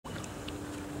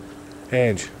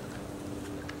Ange.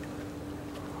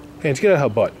 Ange, get out of her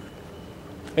butt.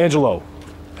 Angelo.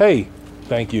 Hey.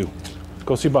 Thank you.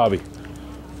 Go see Bobby.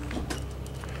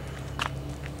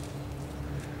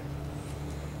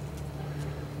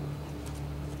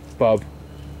 Bob.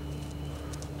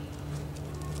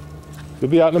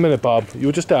 You'll be out in a minute, Bob. You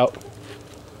were just out.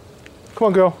 Come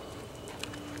on, girl.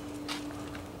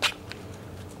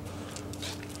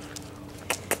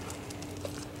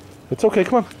 It's okay,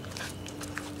 come on.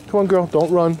 Come on, girl,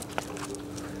 don't run.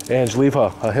 Ange, leave her.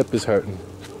 Her hip is hurting.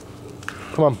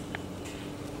 Come on.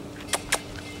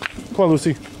 Come on,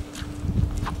 Lucy.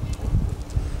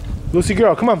 Lucy,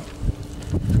 girl, come on.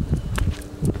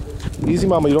 Easy,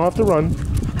 mama, you don't have to run.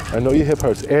 I know your hip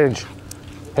hurts. Ange,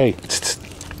 hey,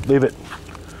 leave it.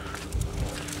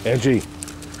 Angie,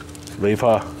 leave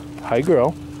her. Hi,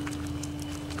 girl.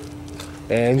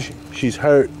 Ange, she's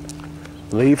hurt.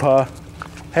 Leave her.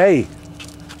 Hey,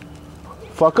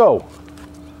 fucko.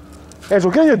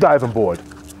 Angelo, get on your diving board.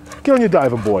 Get on your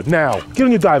diving board, now. Get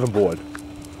on your diving board.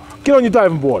 Get on your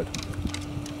diving board.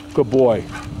 Good boy.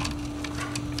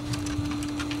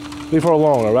 Leave her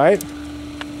alone, all right?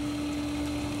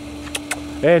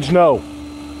 Ange, no.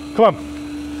 Come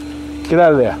on. Get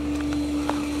out of there.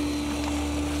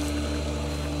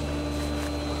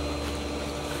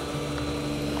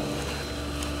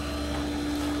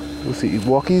 Lucy,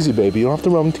 walk easy, baby. You don't have to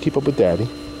run to keep up with Daddy.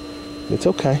 It's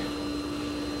okay.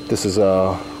 This is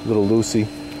little Lucy.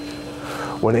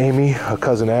 When Amy, her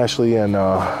cousin Ashley, and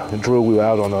Drew, we were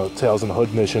out on a Tails in the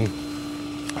Hood mission,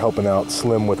 helping out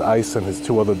Slim with Ice and his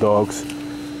 2 other dogs.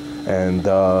 And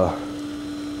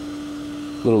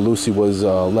little Lucy was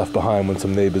left behind when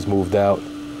some neighbors moved out,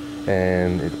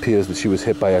 and it appears that she was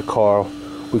hit by a car.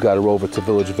 We got her over to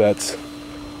Village Vets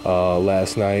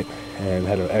last night and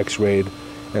had her x-rayed,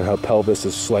 and her pelvis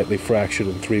is slightly fractured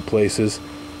in 3 places.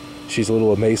 She's a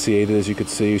little emaciated, as you can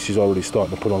see. She's already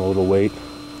starting to put on a little weight.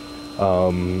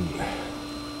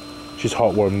 She's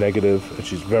heartworm negative, and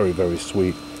she's very, very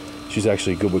sweet. She's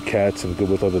actually good with cats and good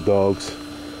with other dogs,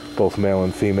 both male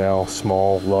and female,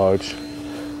 small, large.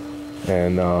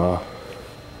 And we're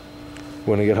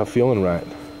gonna get her feeling right.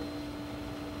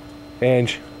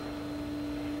 Angie,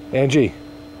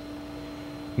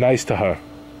 nice to her.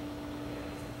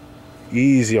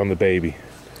 Easy on the baby,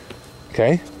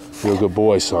 okay? You're a good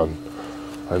boy, son.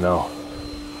 I know.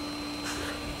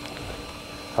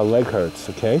 Her leg hurts,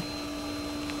 okay?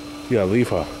 Yeah, leave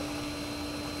her.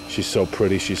 She's so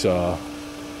pretty. She's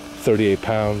 38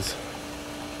 pounds.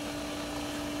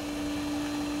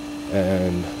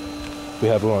 And we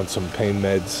have her on some pain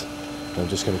meds. I'm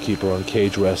just gonna keep her on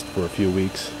cage rest for a few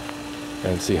weeks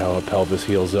and see how her pelvis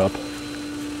heals up.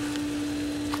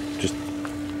 Just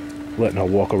letting her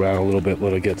walk around a little bit,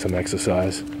 let her get some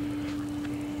exercise.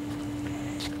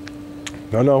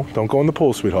 No, don't go in the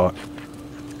pool, sweetheart.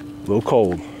 A little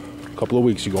cold. A couple of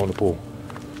weeks you go in the pool.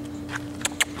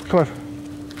 Come on.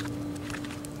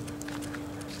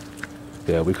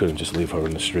 Yeah, we couldn't just leave her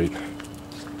in the street.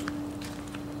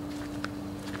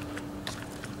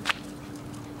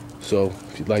 So,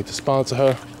 if you'd like to sponsor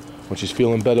her, when she's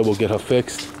feeling better, we'll get her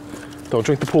fixed. Don't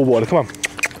drink the pool water. Come on.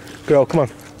 Girl, come on.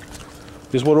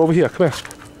 There's water over here. Come here.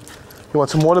 You want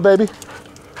some water, baby?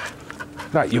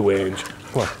 Not you, Ange.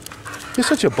 Come on. You're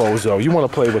such a bozo. You want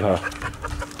to play with her.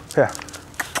 Here.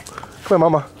 Come here,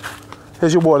 Mama.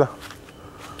 Here's your water.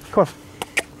 Come on.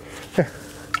 Here.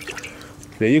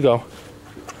 There you go.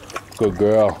 Good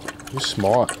girl. You're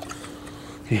smart.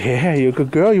 Yeah, you're a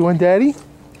good girl. You want Daddy?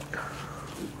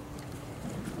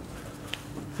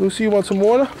 Lucy, you want some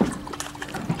water?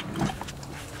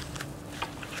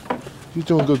 You're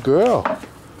doing a good girl.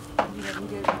 You didn't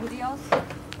do videos?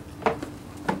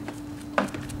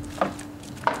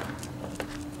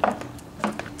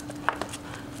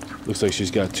 Looks like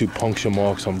she's got 2 puncture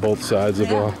marks on both sides of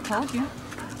her. I told you.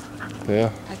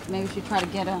 Yeah. Like maybe she tried to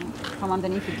get from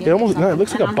underneath the gate. It almost, no, it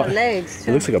looks like a bite. Her legs,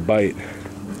 too. It looks like a bite.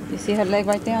 You see her leg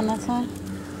right there on that side?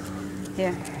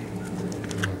 Here.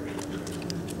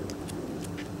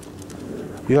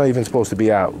 You're not even supposed to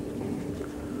be out.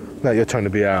 Not your turn to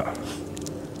be out.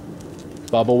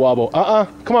 Bobble wobble.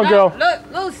 Come on, girl.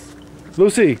 Look, loose.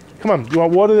 Lucy, come on. You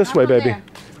want water this way, baby? There.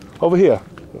 Over here.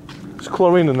 There's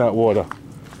chlorine in that water.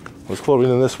 There's chlorine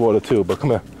in this water too, but come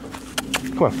here.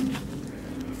 Come on.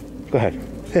 Go ahead.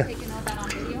 Here.